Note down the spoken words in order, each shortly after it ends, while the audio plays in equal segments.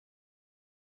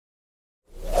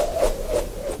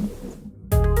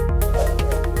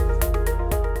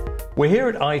We're here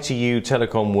at ITU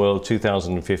Telecom World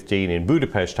 2015 in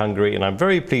Budapest, Hungary, and I'm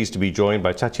very pleased to be joined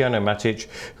by Tatjana Matić,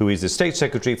 who is the State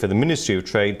Secretary for the Ministry of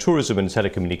Trade, Tourism and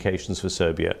Telecommunications for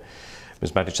Serbia.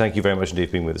 Ms. Matić, thank you very much indeed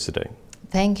for being with us today.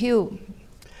 Thank you.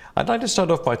 I'd like to start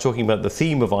off by talking about the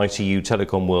theme of ITU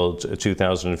Telecom World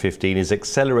 2015 is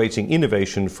accelerating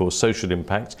innovation for social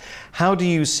impact. How do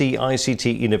you see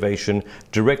ICT innovation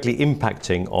directly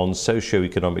impacting on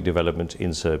socio-economic development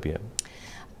in Serbia?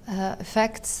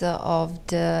 Effects of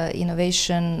the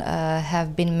innovation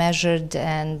have been measured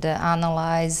and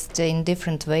analyzed in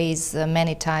different ways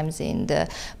many times in the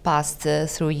past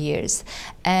 3 years.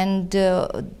 And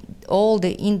all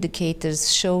the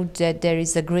indicators showed that there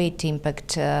is a great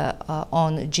impact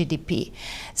on GDP.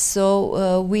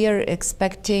 So we are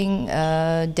expecting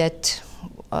that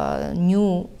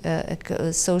new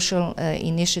social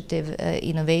initiative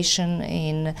innovation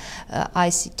in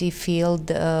ICT field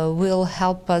will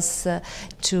help us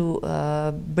to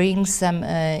bring some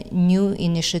new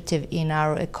initiative in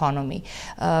our economy.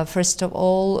 First of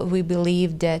all, we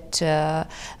believe that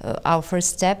our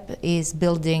first step is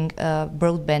building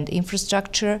broadband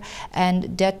infrastructure,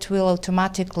 and that will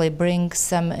automatically bring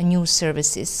some new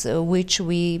services which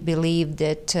we believe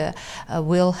that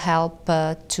will help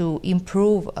to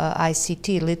improve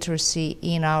ICT literacy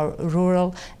in our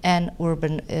rural and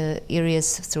urban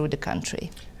areas through the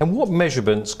country. And what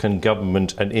measurements can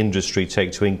government and industry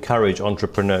take to encourage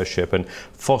entrepreneurship and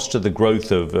foster the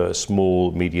growth of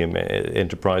small, medium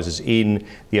enterprises in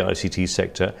the ICT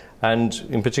sector? And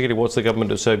in particular, what's the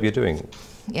government of Serbia doing?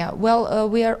 Yeah, well,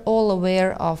 we are all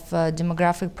aware of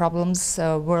demographic problems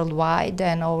worldwide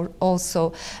and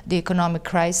also the economic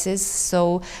crisis.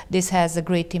 So this has a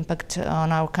great impact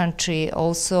on our country,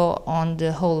 also on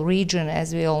the whole region,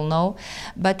 as we all know.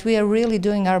 But we are really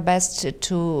doing our best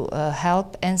to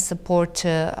help and support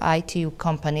ITU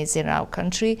companies in our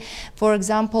country. For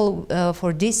example,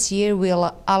 for this year, we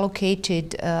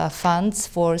allocated funds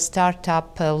for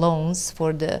startup loans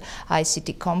for the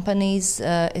ICT companies,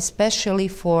 especially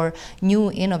for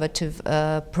new innovative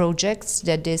projects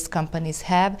that these companies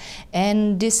have,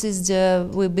 and this is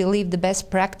we believe the best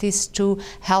practice to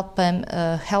help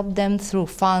them through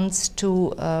funds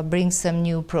to bring some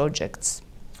new projects.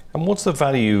 And what's the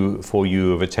value for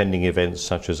you of attending events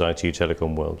such as ITU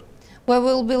Telecom World?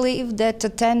 Well, we believe that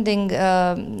attending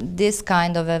this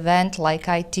kind of event like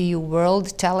ITU World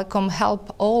Telecom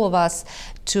help all of us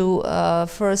to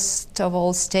first of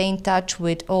all stay in touch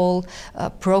with all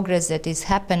progress that is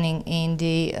happening in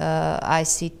the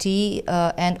ICT,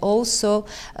 and also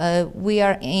we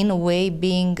are in a way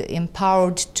being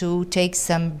empowered to take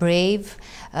some brave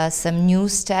some new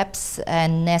steps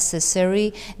and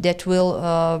necessary that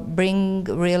will bring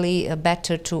really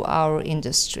better to our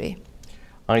industry.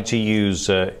 ITU's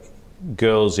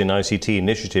Girls in ICT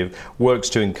initiative works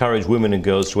to encourage women and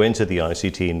girls to enter the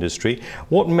ICT industry.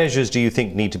 What measures do you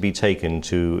think need to be taken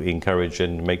to encourage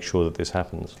and make sure that this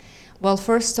happens? Well,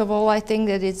 first of all, I think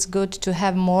that it's good to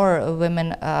have more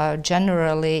women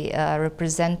generally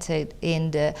represented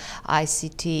in the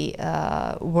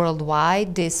ICT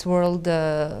worldwide. This World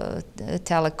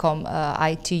Telecom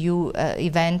ITU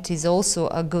event is also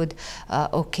a good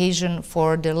occasion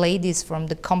for the ladies from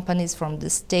the companies, from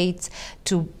the states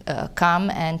to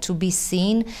come and to be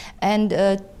seen,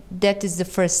 and that is the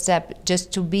first step,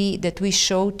 just to be that we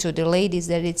show to the ladies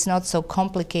that it's not so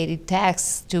complicated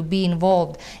task to be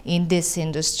involved in this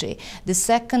industry. The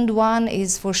second one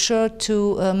is for sure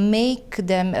to make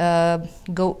them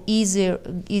go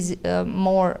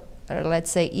more,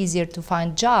 let's say, easier to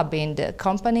find job in the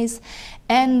companies.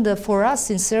 And for us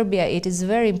in Serbia, it is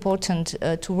very important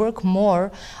to work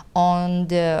more on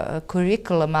the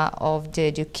curriculum of the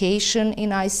education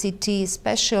in ICT,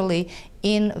 especially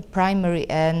in primary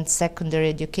and secondary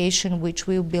education, which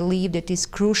we believe that is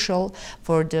crucial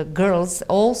for the girls,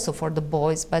 also for the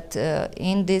boys, but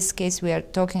in this case we are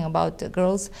talking about the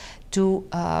girls, to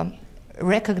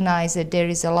recognize that there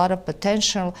is a lot of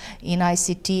potential in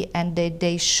ICT and that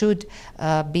they should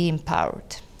be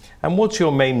empowered. And what's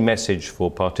your main message for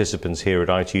participants here at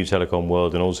ITU Telecom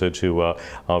World and also to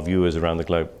our viewers around the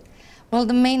globe? Well,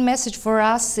 the main message for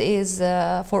us is,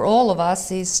 for all of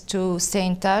us, is to stay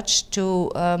in touch,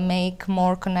 to make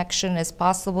more connection as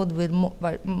possible with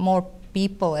more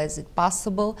people as it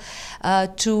possible,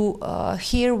 to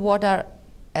hear what are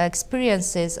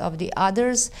experiences of the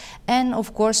others, and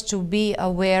of course to be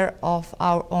aware of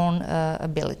our own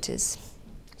abilities.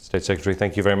 State Secretary,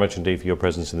 thank you very much indeed for your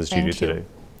presence in the studio today.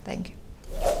 Thank you.